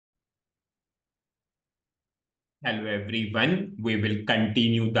Hello everyone, we will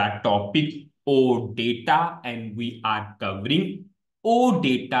continue the topic OData and we are covering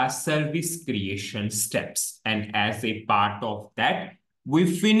OData service creation steps. And as a part of that,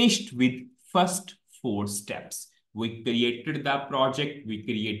 we finished with first 4 steps. We created the project, we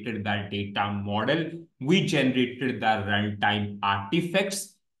created the data model, we generated the runtime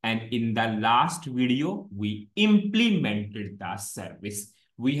artifacts, and in the last video, we implemented the service.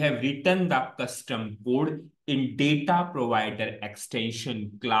 We have written the custom code in data provider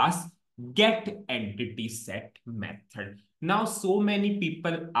extension class get entity set method. Now, so many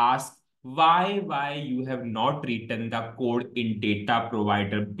people ask why you have not written the code in data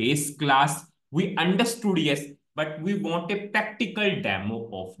provider base class. We understood, yes, but we want a practical demo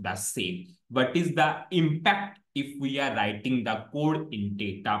of the same. What is the impact if we are writing the code in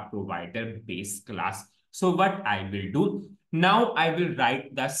data provider base class? So what I will do, now I will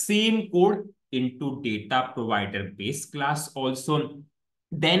write the same code into data provider base class also.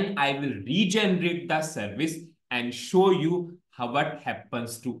 Then I will regenerate the service and show you what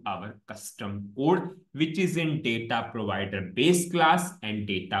happens to our custom code, which is in data provider base class and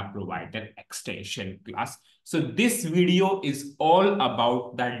data provider extension class. So this video is all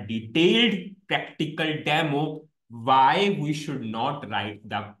about the detailed practical demo why we should not write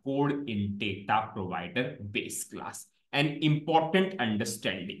the code in data provider base class. An important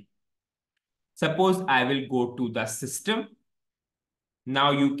understanding. Suppose I will go to the system.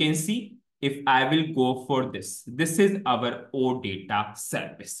 Now you can see if I will go for this. This is our OData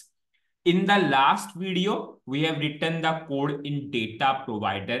service. In the last video, we have written the code in data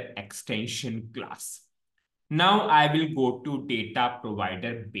provider extension class. Now I will go to data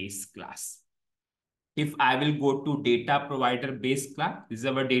provider base class. If I will go to data provider base class, this is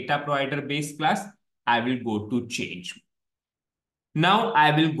our data provider base class, I will go to change. Now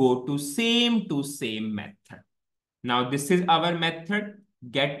I will go to same method. Now this is our method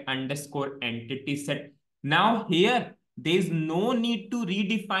get underscore entity set. Now here there is no need to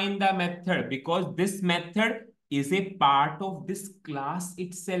redefine the method because this method is a part of this class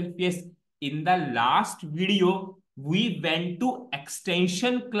itself. Yes, in the last video we went to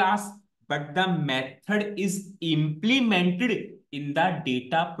extension class, but the method is implemented in the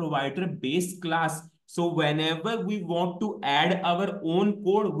data provider base class. So whenever we want to add our own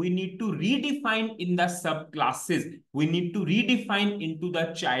code, we need to redefine in the subclasses. We need to redefine into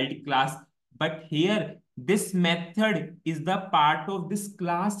the child class. But here, this method is the part of this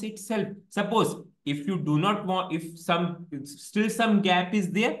class itself. Suppose if you do not want, if still some gap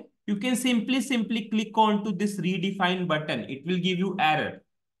is there, you can simply click on to this redefine button. It will give you error.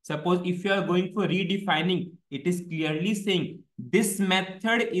 Suppose if you are going for redefining, it is clearly saying this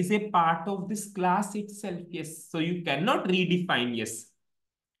method is a part of this class itself. Yes. So you cannot redefine. Yes.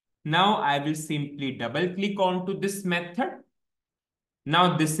 Now I will simply double click onto this method.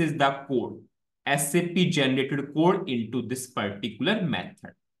 Now this is the code. SAP generated code into this particular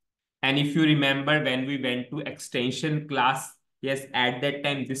method. And if you remember when we went to extension class, yes, at that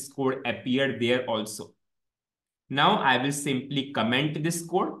time this code appeared there also. Now I will simply comment this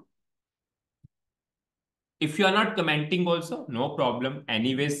code. If you are not commenting also, no problem.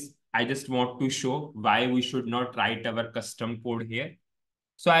 Anyways, I just want to show why we should not write our custom code here.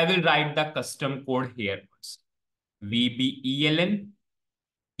 So I will write the custom code here first. VBELN,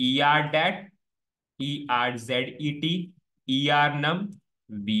 ERDAT, ERZET, ERNUM,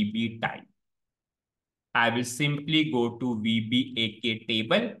 VB type. I will simply go to VBAK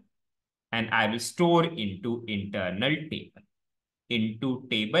table and I will store into internal table. Into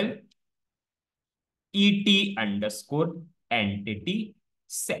table, ET underscore entity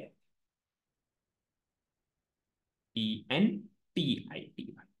set. ENTITY.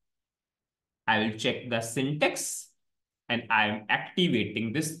 I will check the syntax and I am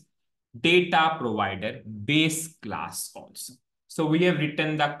activating this data provider base class also. So we have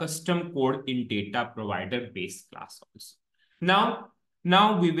written the custom code in data provider base class also.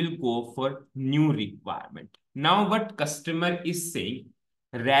 Now we will go for new requirement. Now what customer is saying,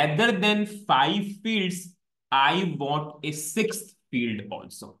 rather than 5 fields, I want a 6th field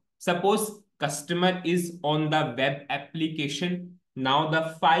also. Suppose customer is on the web application. Now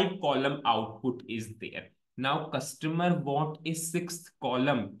the 5-column output is there. Now customer want a 6th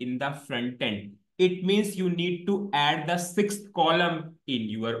column in the front end. It means you need to add the 6th column in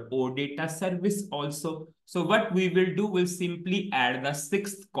your OData service also. So what we will do, we'll simply add the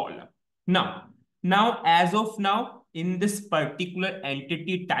 6th column. Now as of now, in this particular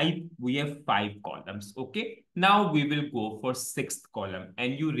entity type, we have 5 columns. Okay. Now we will go for 6th column.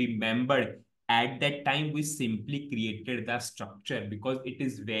 And you remember, at that time, we simply created the structure because it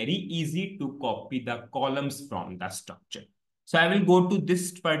is very easy to copy the columns from the structure. So I will go to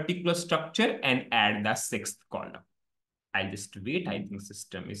this particular structure and add the sixth column. I'll just wait. I think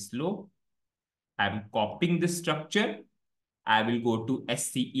system is slow. I'm copying this structure. I will go to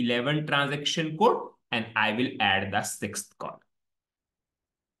SC11 transaction code and I will add the sixth column.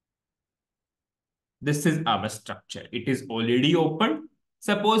 This is our structure. It is already open.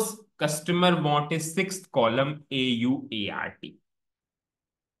 Suppose customer want a sixth column AUART.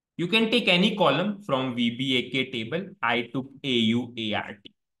 You can take any column from VBAK table. I took AUART.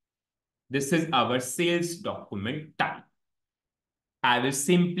 This is our sales document type. I will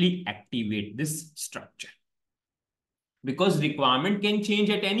simply activate this structure because requirement can change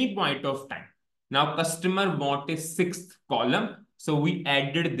at any point of time. Now customer want a sixth column. So we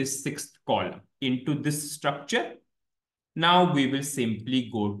added this sixth column into this structure. Now we will simply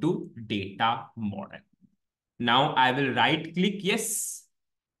go to data model. Now I will right click yes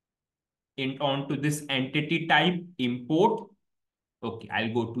onto this entity type import. Okay,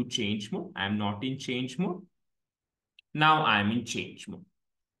 I'll go to change mode. I'm not in change mode. Now I'm in change mode.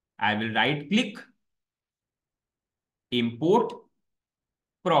 I will right click import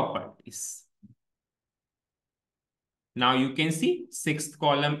properties. Now you can see sixth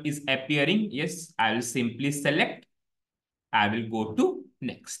column is appearing. Yes, I will simply select. I will go to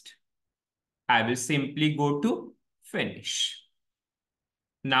next. I will simply go to finish.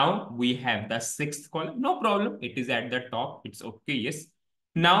 Now we have the sixth column. No problem. It is at the top. It's okay. Yes.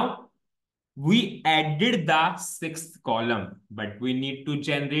 Now we added the sixth column, but we need to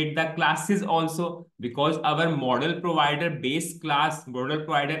generate the classes also because our model provider base class, model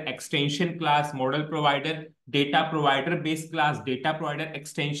provider extension class, model provider data provider base class, data provider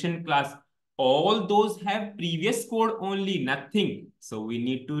extension class, all those have previous code only, nothing. So we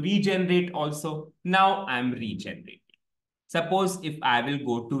need to regenerate also. Now I'm regenerating. Suppose if I will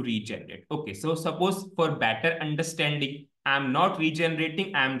go to regenerate. Okay, so suppose for better understanding, I'm not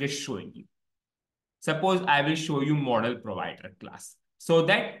regenerating, I'm just showing you. Suppose I will show you model provider class so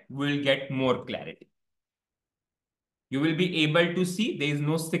that we'll get more clarity. You will be able to see there is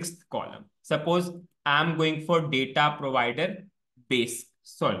no sixth column. Suppose I'm going for data provider base,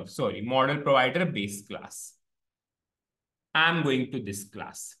 model provider base class. I'm going to this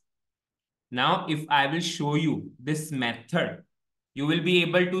class. Now, if I will show you this method, you will be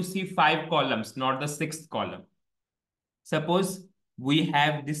able to see 5 columns, not the sixth column. Suppose we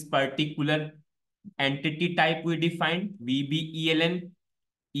have this particular entity type we defined, VBELN,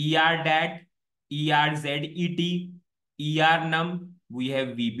 ERDAT, ERZET, ERNUM. We have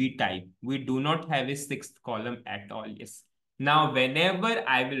VB type. We do not have a sixth column at all. Yes. Now, whenever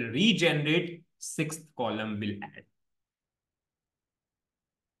I will regenerate, sixth column will add.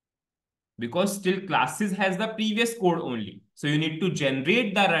 Because still classes has the previous code only. So you need to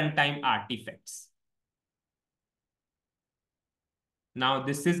generate the runtime artifacts. Now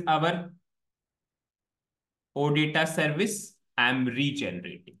this is our ODATA service. I'm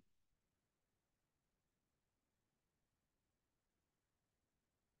regenerating.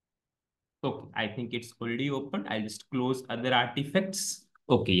 Okay, I think it's already open. I'll just close other artifacts.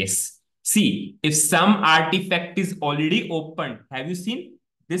 Okay, yes. See, if some artifact is already open, have you seen?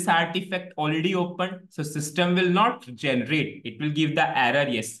 This artifact already open, so system will not generate. It will give the error,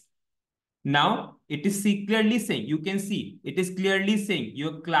 yes. Now, it is clearly saying, you can see, it is clearly saying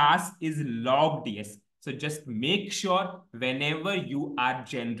your class is logged, yes. So just make sure whenever you are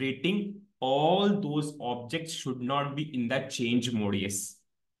generating, all those objects should not be in the change mode, yes.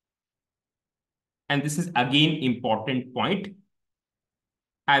 And this is again important point.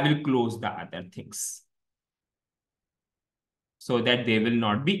 I will close the other things so that there will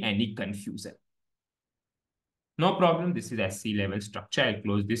not be any confusion. No problem. This is SC level structure. I'll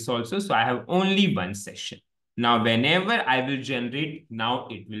close this also. So I have only one session. Now, whenever I will generate, now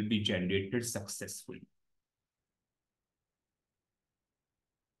it will be generated successfully.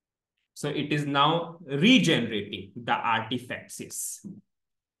 So it is now regenerating the artifacts. Yes.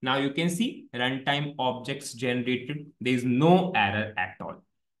 Now you can see runtime objects generated. There is no error at all.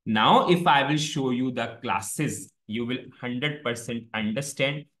 Now, if I will show you the classes, you will 100%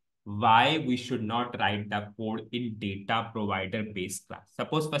 understand why we should not write the code in data provider base class.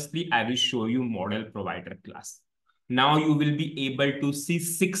 Suppose firstly, I will show you model provider class. Now you will be able to see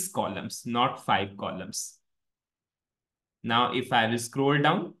 6 columns, not 5 columns. Now, if I will scroll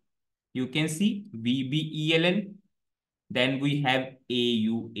down, you can see VBELN. Then we have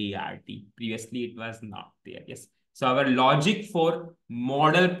AUART. Previously, it was not there. Yes. So our logic for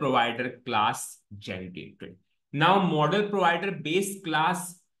model provider class generated. Now, model provider base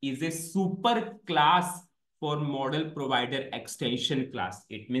class is a super class for model provider extension class.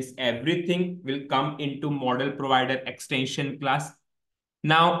 It means everything will come into model provider extension class.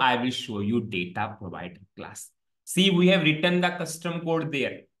 Now I will show you data provider class. See, we have written the custom code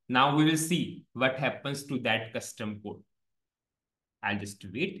there. Now we will see what happens to that custom code. I'll just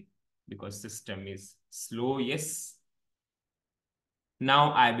wait because system is slow. Yes.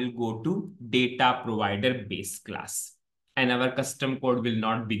 Now I will go to data provider base class and our custom code will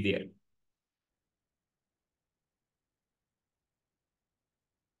not be there.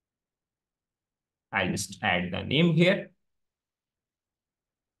 I'll just add the name here.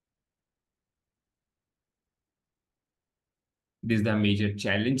 This is the major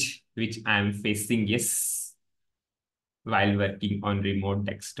challenge which I'm facing, yes, while working on remote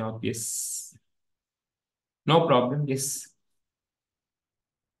desktop, yes. No problem, yes.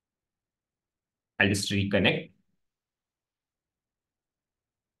 I'll just reconnect.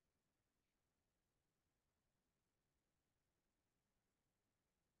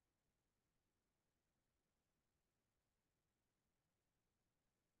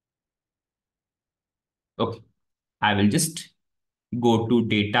 Okay, I will just go to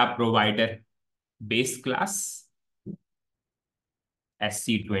data provider base class,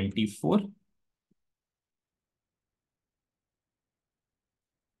 SC24.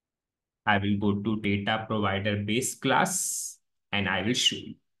 I will go to data provider base class and I will show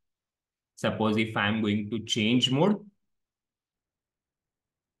you. Suppose if I'm going to change mode,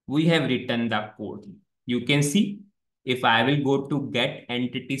 we have written the code. You can see if I will go to get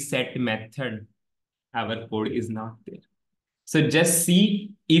entity set method, our code is not there. So just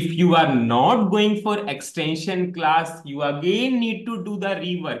see, if you are not going for extension class, you again need to do the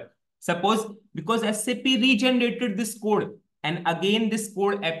rework. Suppose because SAP regenerated this code and again this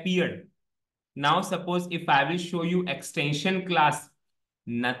code appeared. Now suppose if I will show you extension class,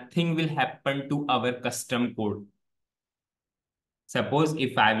 nothing will happen to our custom code. Suppose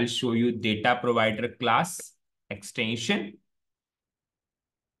if I will show you data provider class extension.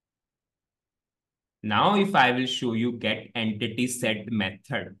 Now if I will show you get entity set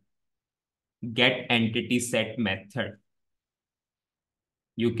method,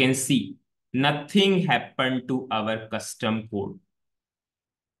 you can see nothing happened to our custom code.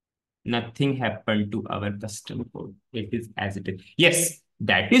 Nothing happened to our custom code. It is as it is. Yes,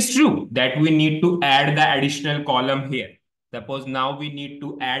 that is true that we need to add the additional column here. Suppose now we need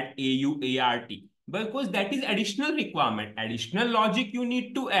to add AUART because that is additional requirement. Additional logic you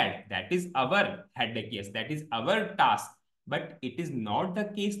need to add. That is our headache. Yes, that is our task. But it is not the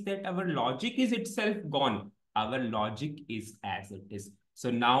case that our logic is itself gone. Our logic is as it is.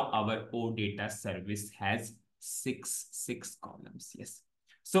 So now our OData service has six columns. Yes.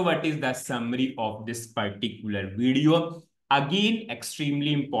 So what is the summary of this particular video? Again,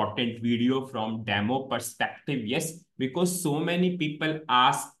 extremely important video from demo perspective. Yes, because so many people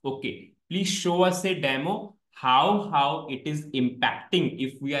ask, okay, please show us a demo how it is impacting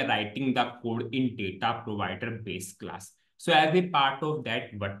if we are writing the code in data provider base class. So as a part of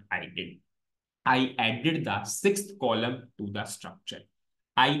that, what I did, I added the sixth column to the structure.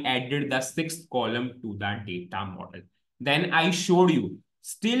 I added the sixth column to the data model. Then I showed you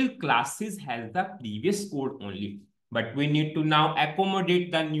still classes has the previous code only, but we need to now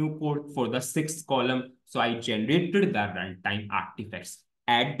accommodate the new code for the sixth column. So I generated the runtime artifacts.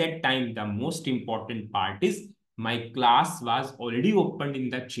 At that time, the most important part is my class was already opened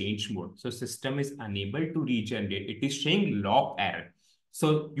in the change mode. So system is unable to regenerate. It is showing log error.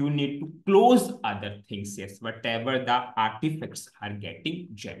 So you need to close other things, yes, whatever the artifacts are getting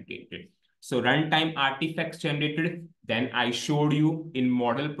generated. So runtime artifacts generated. Then I showed you in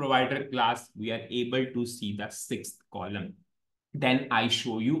model provider class, we are able to see the sixth column. Then I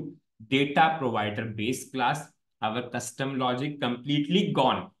show you data provider base class, our custom logic completely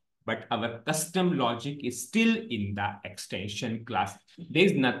gone, but our custom logic is still in the extension class. There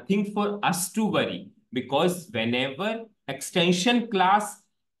is nothing for us to worry because whenever extension class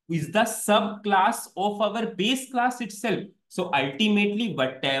is the subclass of our base class itself. So ultimately,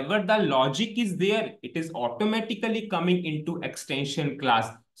 whatever the logic is there, it is automatically coming into extension class.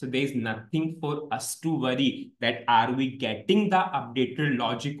 So there is nothing for us to worry that are we getting the updated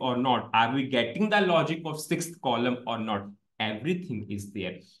logic or not? Are we getting the logic of sixth column or not? Everything is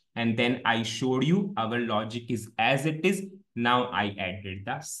there. And then I showed you our logic is as it is. Now I added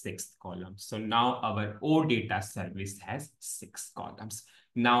the sixth column. So now our OData service has 6 columns.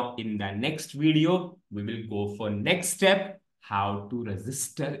 Now in the next video, we will go for next step, how to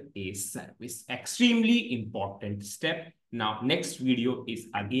register a service. Extremely important step. Now next video is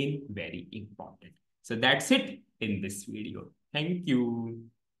again very important. So that's it in this video. Thank you.